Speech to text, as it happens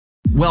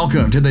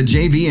Welcome to the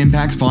JV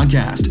Impacts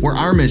Podcast, where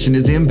our mission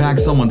is to impact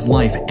someone's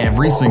life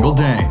every single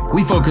day.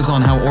 We focus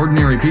on how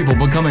ordinary people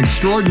become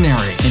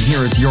extraordinary. And here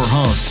is your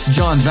host,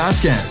 John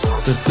Vasquez,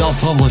 the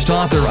self-published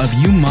author of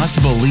You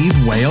Must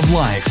Believe Way of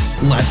Life.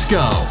 Let's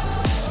go.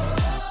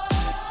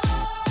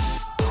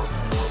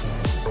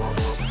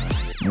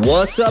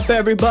 What's up,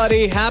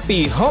 everybody?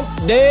 Happy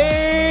Hump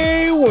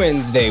Day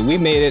Wednesday. We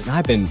made it.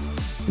 I've been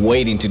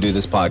waiting to do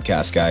this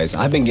podcast, guys.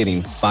 I've been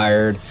getting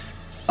fired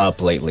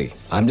up lately.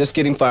 I'm just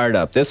getting fired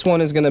up. This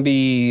one is going to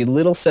be a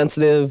little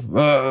sensitive.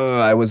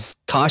 I was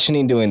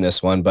cautioning doing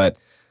this one, but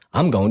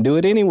I'm going to do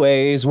it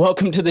anyways.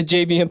 Welcome to the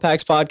JV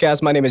Impacts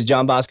Podcast. My name is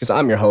John Vasquez.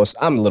 I'm your host.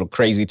 I'm a little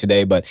crazy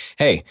today, but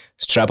hey,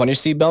 strap on your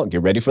seatbelt,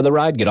 get ready for the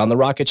ride, get on the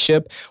rocket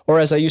ship,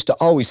 or as I used to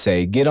always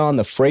say, get on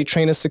the freight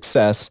train of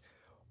success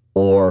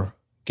or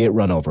get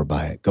run over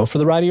by it. Go for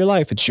the ride of your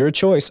life. It's your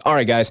choice. All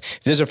right, guys,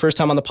 if this is your first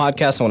time on the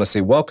podcast, I want to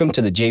say welcome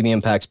to the JV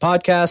Impacts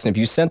Podcast. And if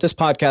you sent this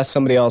podcast to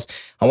somebody else,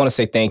 I want to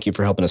say thank you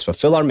for helping us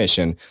fulfill our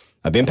mission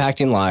of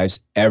impacting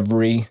lives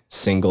every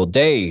single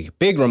day.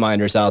 Big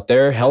reminders out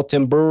there.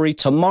 Helton Brewery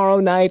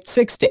tomorrow night,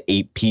 6 to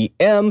 8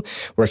 p.m.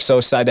 We're so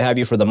excited to have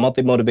you for the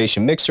monthly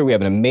motivation mixer. We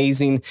have an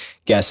amazing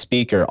guest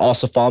speaker.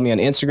 Also follow me on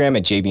Instagram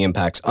at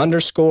JVImpacts_.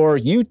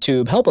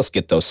 YouTube, help us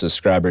get those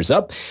subscribers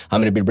up. I'm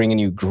going to be bringing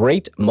you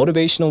great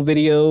motivational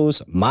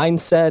videos,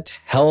 mindset,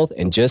 health,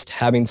 and just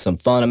having some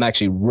fun. I'm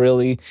actually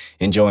really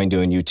enjoying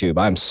doing YouTube.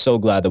 I'm so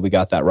glad that we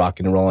got that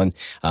rocking and rolling.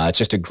 It's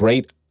just a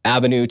great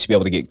avenue to be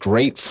able to get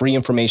great free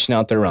information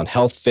out there around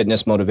health,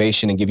 fitness,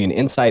 motivation, and give you an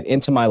insight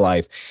into my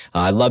life.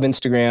 I love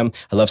Instagram.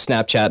 I love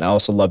Snapchat. And I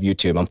also love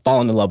YouTube. I'm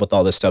falling in love with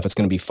all this stuff. It's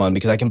going to be fun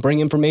because I can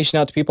bring information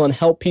out to people and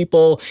help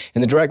people.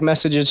 And the direct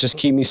messages just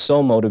keep me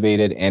so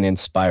motivated and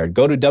inspired.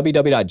 Go to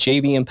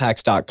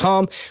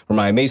www.jvimpacts.com where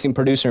my amazing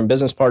producer and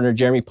business partner,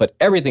 Jeremy, put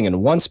everything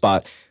in one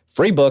spot.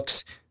 Free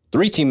books,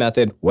 3T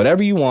method,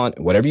 whatever you want,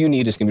 whatever you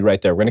need is going to be right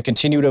there. We're going to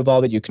continue to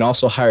evolve it. You can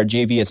also hire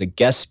JV as a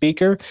guest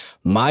speaker.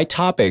 My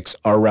topics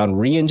are around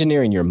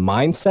re-engineering your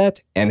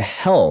mindset and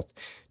health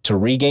to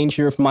regain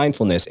your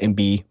mindfulness and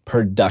be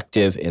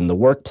productive in the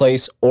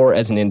workplace or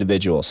as an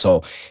individual.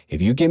 So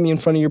if you get me in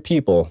front of your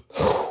people,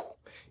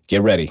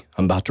 get ready.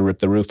 I'm about to rip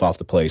the roof off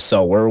the place.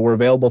 So we're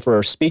available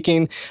for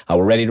speaking.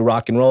 We're ready to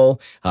rock and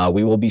roll.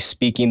 We will be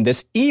speaking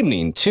this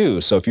evening too.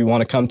 So if you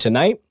want to come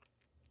tonight,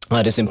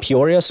 it is in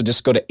Peoria, so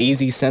just go to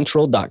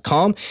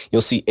azcentral.com.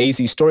 You'll see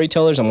AZ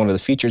Storytellers. I'm one of the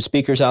featured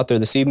speakers out there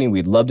this evening.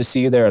 We'd love to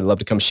see you there. I'd love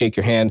to come shake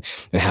your hand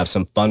and have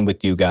some fun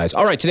with you guys.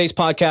 All right, today's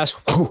podcast.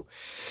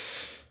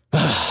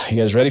 You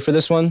guys ready for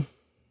this one?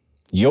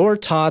 You're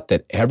taught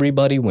that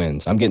everybody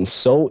wins. I'm getting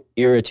so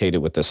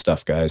irritated with this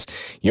stuff, guys.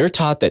 You're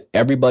taught that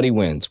everybody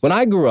wins. When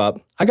I grew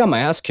up, I got my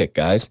ass kicked,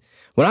 guys.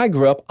 When I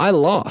grew up, I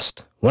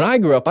lost. When I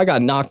grew up, I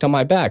got knocked on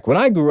my back. When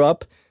I grew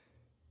up,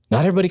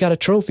 not everybody got a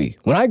trophy.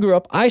 When I grew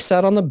up, I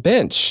sat on the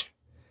bench.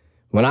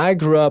 When I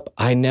grew up,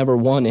 I never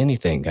won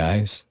anything,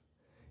 guys.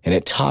 And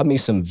it taught me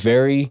some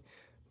very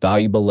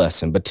valuable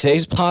lesson. But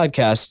today's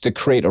podcast is to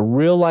create a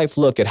real life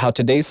look at how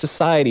today's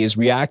society is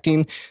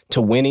reacting to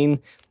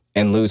winning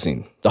and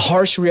losing. The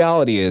harsh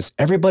reality is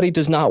everybody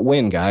does not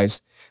win,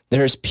 guys.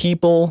 There's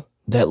people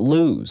that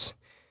lose.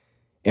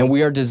 And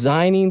we are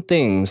designing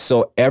things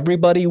so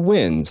everybody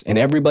wins and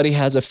everybody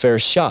has a fair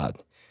shot.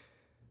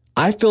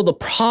 I feel the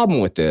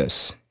problem with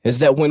this is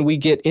that when we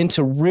get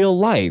into real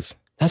life,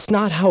 that's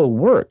not how it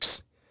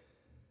works.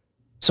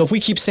 So if we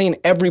keep saying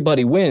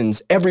everybody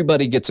wins,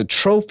 everybody gets a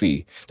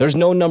trophy, there's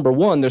no number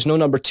one, there's no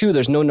number two,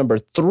 there's no number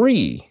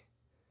three,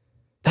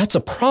 that's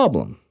a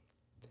problem.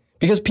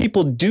 Because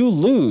people do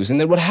lose. And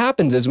then what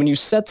happens is when you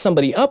set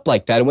somebody up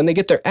like that, and when they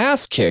get their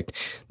ass kicked,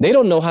 they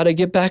don't know how to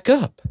get back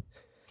up.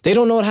 They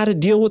don't know how to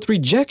deal with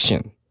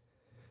rejection.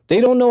 They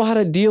don't know how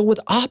to deal with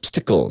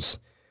obstacles.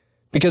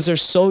 Because they're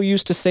so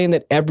used to saying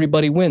that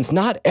everybody wins.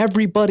 Not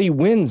everybody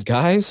wins,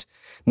 guys.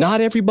 Not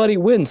everybody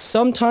wins.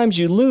 Sometimes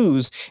you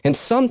lose, and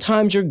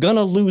sometimes you're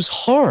gonna lose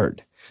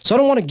hard. So I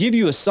don't want to give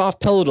you a soft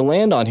pillow to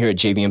land on here at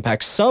JV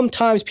Impact.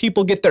 Sometimes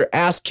people get their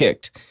ass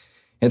kicked,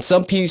 and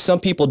some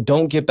people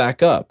don't get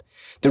back up.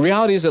 The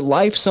reality is that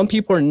life, some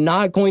people are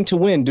not going to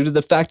win due to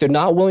the fact they're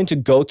not willing to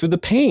go through the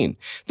pain,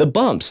 the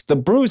bumps, the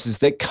bruises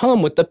that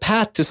come with the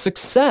path to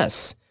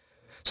success.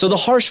 So the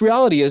harsh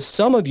reality is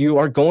some of you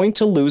are going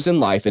to lose in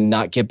life and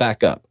not get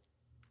back up.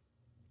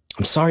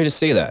 I'm sorry to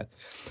say that.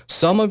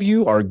 Some of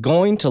you are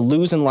going to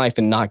lose in life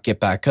and not get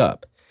back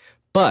up.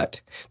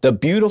 But the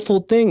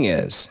beautiful thing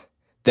is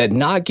that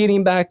not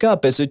getting back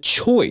up is a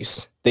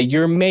choice that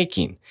you're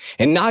making.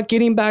 And not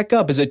getting back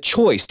up is a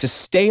choice to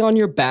stay on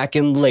your back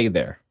and lay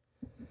there.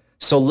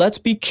 So let's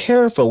be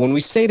careful when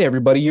we say to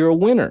everybody, you're a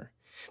winner.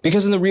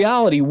 Because in the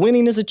reality,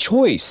 winning is a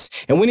choice.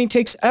 And winning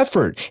takes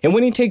effort. And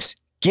winning takes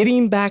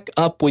getting back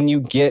up when you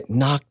get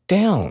knocked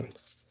down.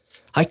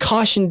 I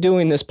cautioned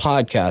doing this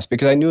podcast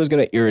because I knew it was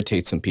going to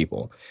irritate some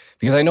people.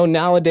 Because I know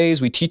nowadays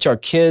we teach our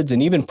kids,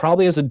 and even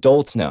probably as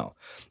adults now,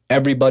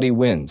 everybody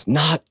wins.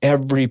 Not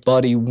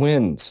everybody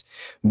wins.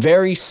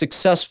 Very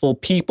successful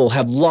people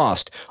have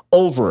lost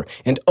over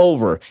and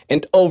over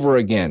and over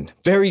again.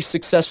 Very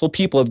successful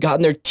people have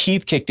gotten their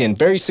teeth kicked in.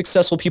 Very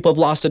successful people have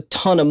lost a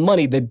ton of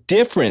money. The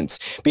difference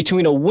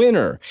between a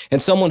winner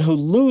and someone who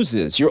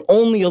loses, you're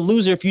only a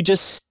loser if you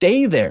just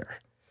stay there.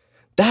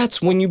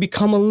 That's when you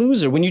become a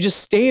loser, when you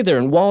just stay there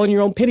and wallow in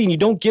your own pity and you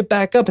don't get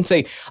back up and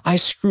say, I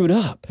screwed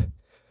up.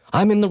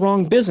 I'm in the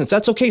wrong business.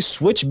 That's okay.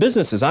 Switch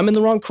businesses. I'm in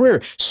the wrong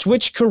career.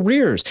 Switch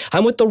careers.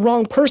 I'm with the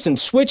wrong person.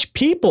 Switch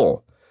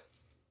people.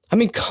 I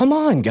mean, come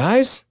on,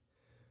 guys.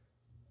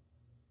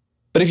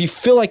 But if you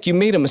feel like you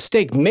made a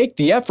mistake, make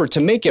the effort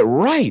to make it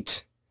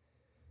right.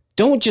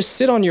 Don't just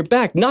sit on your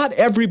back. Not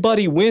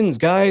everybody wins,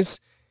 guys.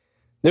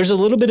 There's a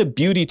little bit of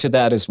beauty to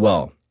that as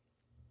well.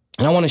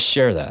 And I want to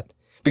share that.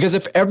 Because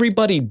if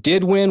everybody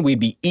did win, we'd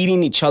be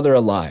eating each other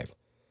alive.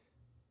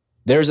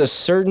 There's a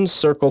certain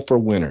circle for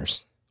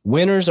winners.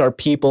 Winners are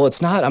people.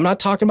 I'm not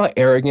talking about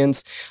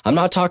arrogance. I'm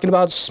not talking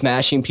about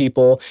smashing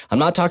people. I'm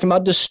not talking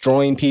about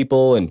destroying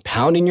people and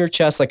pounding your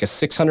chest like a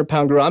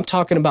 600-pound gorilla. I'm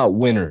talking about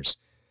winners.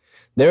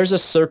 There's a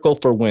circle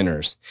for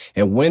winners,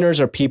 and winners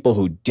are people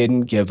who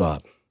didn't give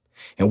up.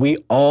 And we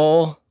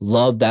all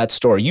love that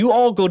story. You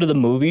all go to the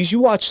movies. You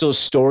watch those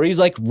stories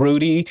like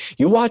Rudy.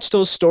 You watch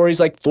those stories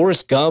like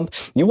Forrest Gump.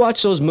 You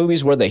watch those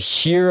movies where the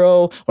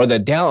hero or the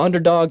down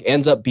underdog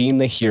ends up being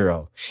the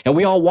hero. And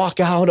we all walk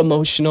out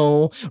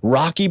emotional,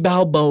 Rocky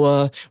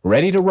Balboa,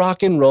 ready to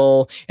rock and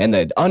roll. And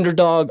the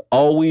underdog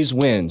always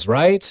wins,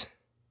 right?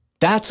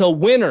 That's a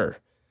winner.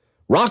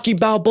 Rocky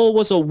Balboa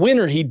was a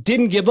winner. He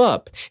didn't give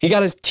up. He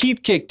got his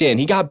teeth kicked in.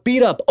 He got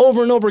beat up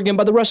over and over again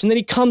by the Russian. Then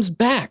he comes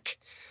back.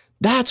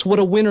 That's what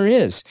a winner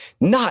is.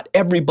 Not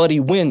everybody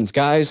wins,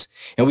 guys.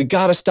 And we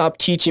got to stop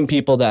teaching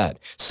people that.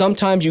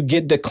 Sometimes you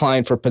get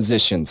declined for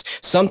positions.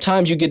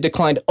 Sometimes you get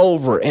declined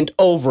over and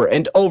over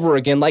and over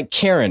again, like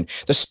Karen.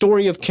 The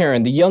story of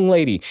Karen, the young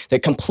lady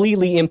that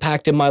completely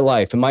impacted my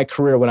life and my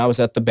career when I was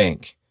at the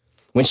bank.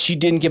 When she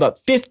didn't give up.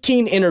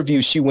 15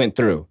 interviews she went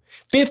through.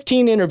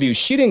 15 interviews.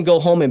 She didn't go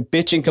home and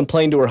bitch and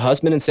complain to her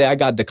husband and say, I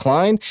got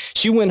declined.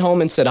 She went home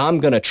and said, I'm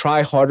going to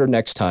try harder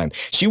next time.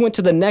 She went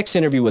to the next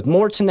interview with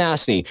more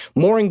tenacity,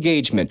 more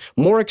engagement,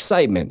 more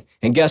excitement.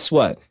 And guess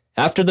what?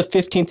 After the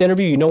 15th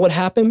interview, you know what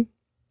happened?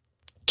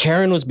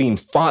 Karen was being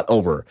fought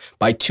over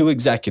by two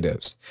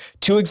executives.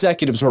 Two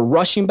executives were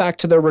rushing back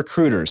to their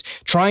recruiters,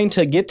 trying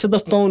to get to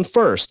the phone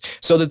first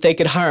so that they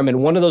could hire him.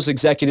 And one of those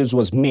executives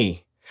was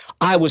me.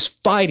 I was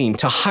fighting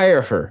to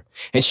hire her,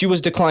 and she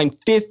was declined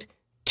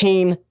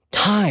 15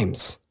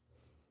 times.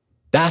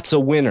 That's a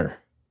winner.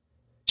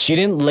 She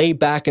didn't lay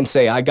back and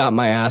say, I got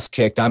my ass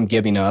kicked, I'm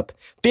giving up.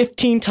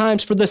 15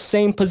 times for the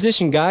same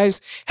position,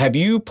 guys. Have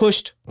you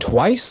pushed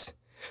twice,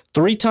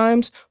 3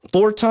 times,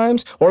 4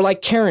 times, or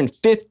like Karen,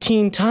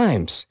 15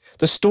 times?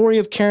 The story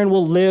of Karen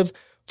will live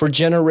for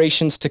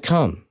generations to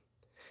come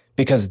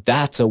because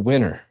that's a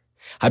winner.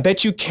 I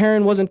bet you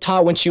Karen wasn't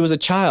taught when she was a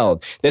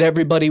child that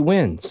everybody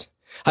wins.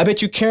 I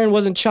bet you Karen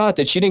wasn't taught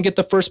that she didn't get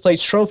the first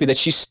place trophy, that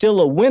she's still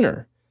a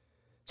winner.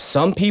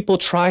 Some people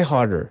try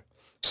harder.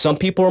 Some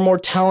people are more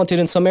talented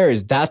in some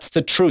areas. That's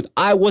the truth.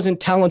 I wasn't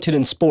talented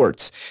in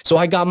sports, so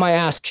I got my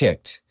ass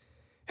kicked.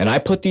 And I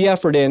put the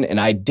effort in and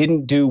I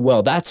didn't do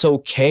well. That's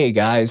okay,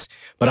 guys.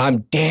 But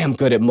I'm damn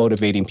good at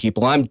motivating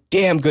people. I'm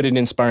damn good at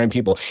inspiring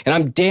people. And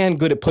I'm damn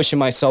good at pushing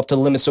myself to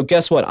the limit. So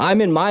guess what? I'm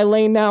in my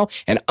lane now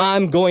and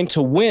I'm going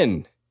to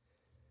win.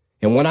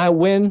 And when I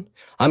win,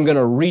 I'm going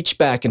to reach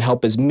back and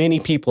help as many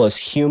people as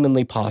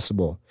humanly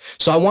possible.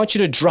 So I want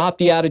you to drop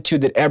the attitude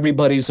that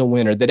everybody's a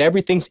winner, that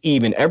everything's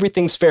even,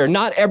 everything's fair.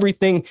 Not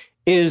everything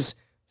is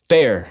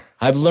fair.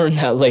 I've learned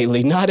that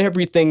lately. Not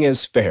everything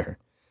is fair.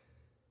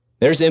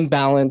 There's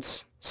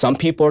imbalance. Some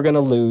people are going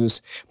to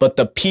lose, but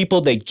the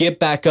people that get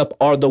back up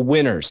are the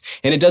winners.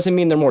 And it doesn't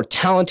mean they're more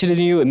talented than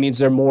you. It means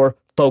they're more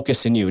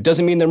focused than you. It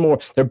doesn't mean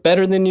they're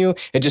better than you.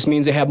 It just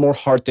means they have more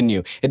heart than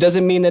you. It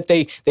doesn't mean that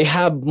they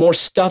have more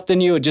stuff than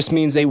you. It just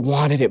means they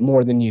wanted it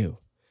more than you.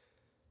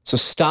 So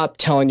stop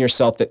telling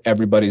yourself that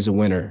everybody's a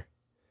winner.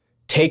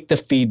 Take the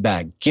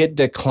feedback, get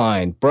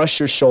declined, brush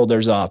your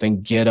shoulders off,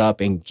 and get up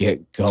and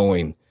get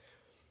going.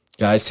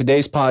 Guys,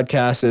 today's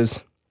podcast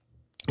is,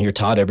 you're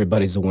taught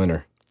everybody's a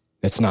winner.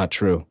 It's not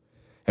true.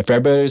 If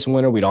everybody's a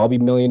winner, we'd all be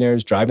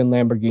millionaires driving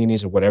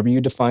Lamborghinis or whatever you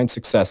define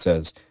success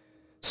as.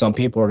 Some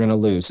people are going to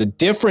lose. The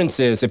difference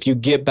is if you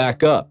get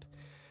back up.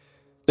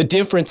 The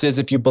difference is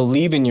if you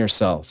believe in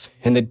yourself.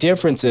 And the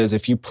difference is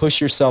if you push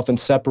yourself and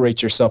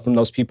separate yourself from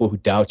those people who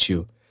doubt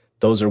you.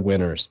 Those are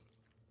winners.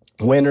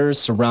 Winners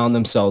surround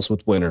themselves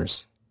with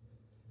winners.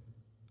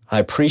 I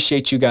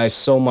appreciate you guys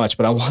so much,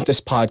 but I want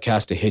this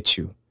podcast to hit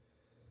you.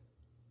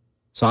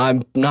 So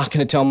I'm not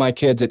going to tell my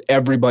kids that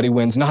everybody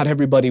wins. Not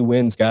everybody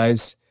wins,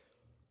 guys.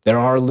 There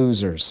are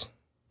losers.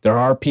 There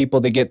are people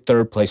that get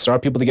 3rd place. There are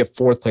people that get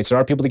 4th place. There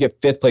are people that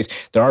get 5th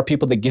place. There are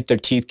people that get their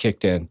teeth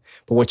kicked in.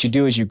 But what you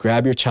do is you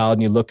grab your child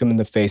and you look them in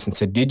the face and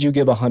say, did you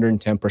give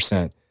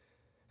 110%?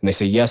 and they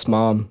say, yes,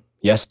 mom,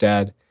 yes,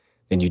 dad,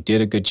 then you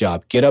did a good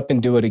job. Get up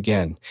and do it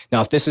again.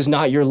 Now, if this is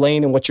not your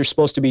lane and what you're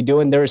supposed to be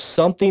doing, there is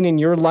something in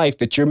your life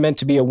that you're meant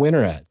to be a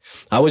winner at.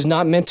 I was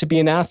not meant to be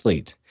an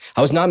athlete.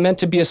 I was not meant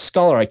to be a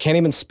scholar. I can't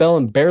even spell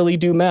and barely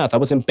do math. I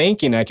was in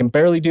banking and I can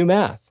barely do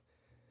math.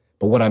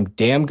 But what I'm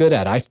damn good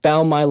at, I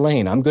found my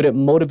lane. I'm good at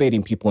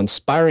motivating people,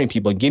 inspiring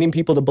people, and getting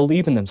people to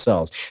believe in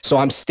themselves. So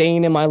I'm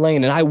staying in my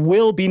lane, and I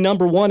will be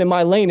number one in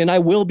my lane, and I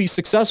will be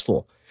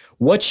successful.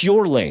 What's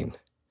your lane?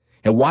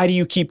 And why do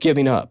you keep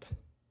giving up?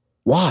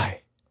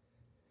 Why?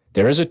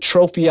 There is a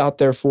trophy out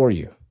there for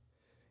you.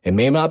 It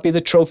may not be the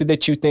trophy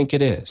that you think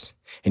it is,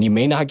 and you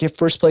may not get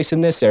first place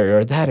in this area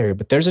or that area,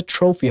 but there's a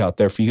trophy out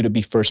there for you to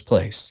be first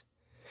place.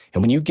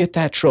 And when you get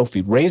that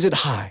trophy, raise it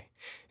high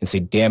and say,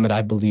 damn it,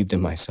 I believed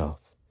in myself.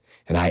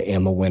 And I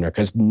am a winner,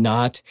 because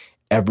not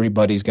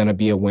everybody's going to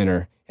be a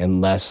winner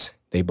unless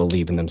they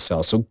believe in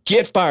themselves. So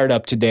get fired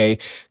up today.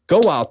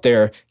 Go out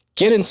there,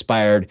 get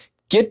inspired,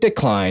 get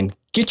declined,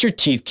 get your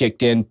teeth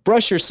kicked in,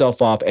 brush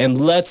yourself off, and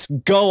let's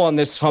go on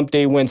this Hump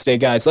Day Wednesday,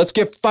 guys. Let's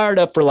get fired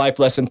up for Life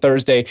Lesson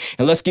Thursday,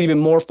 and let's get even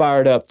more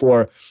fired up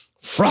for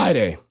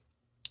Friday.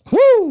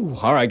 Woo!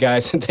 All right,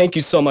 guys. Thank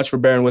you so much for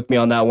bearing with me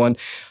on that one.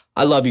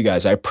 I love you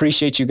guys. I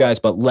appreciate you guys,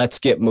 but let's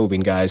get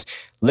moving, guys.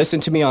 Listen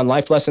to me on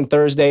Life Lesson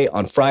Thursday,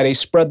 on Friday.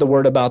 Spread the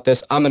word about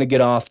this. I'm going to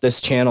get off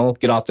this channel,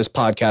 get off this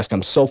podcast.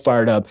 I'm so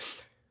fired up.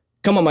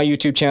 Come on my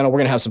YouTube channel. We're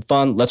going to have some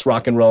fun. Let's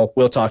rock and roll.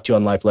 We'll talk to you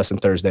on Life Lesson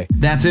Thursday.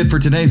 That's it for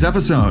today's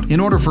episode.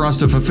 In order for us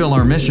to fulfill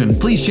our mission,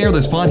 please share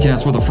this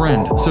podcast with a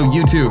friend so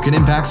you too can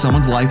impact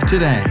someone's life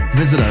today.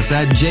 Visit us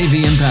at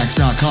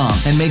jvimpacts.com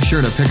and make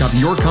sure to pick up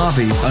your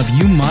copy of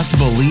You Must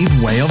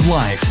Believe Way of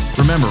Life.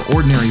 Remember,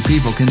 ordinary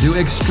people can do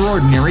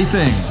extraordinary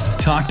things.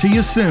 Talk to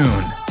you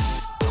soon.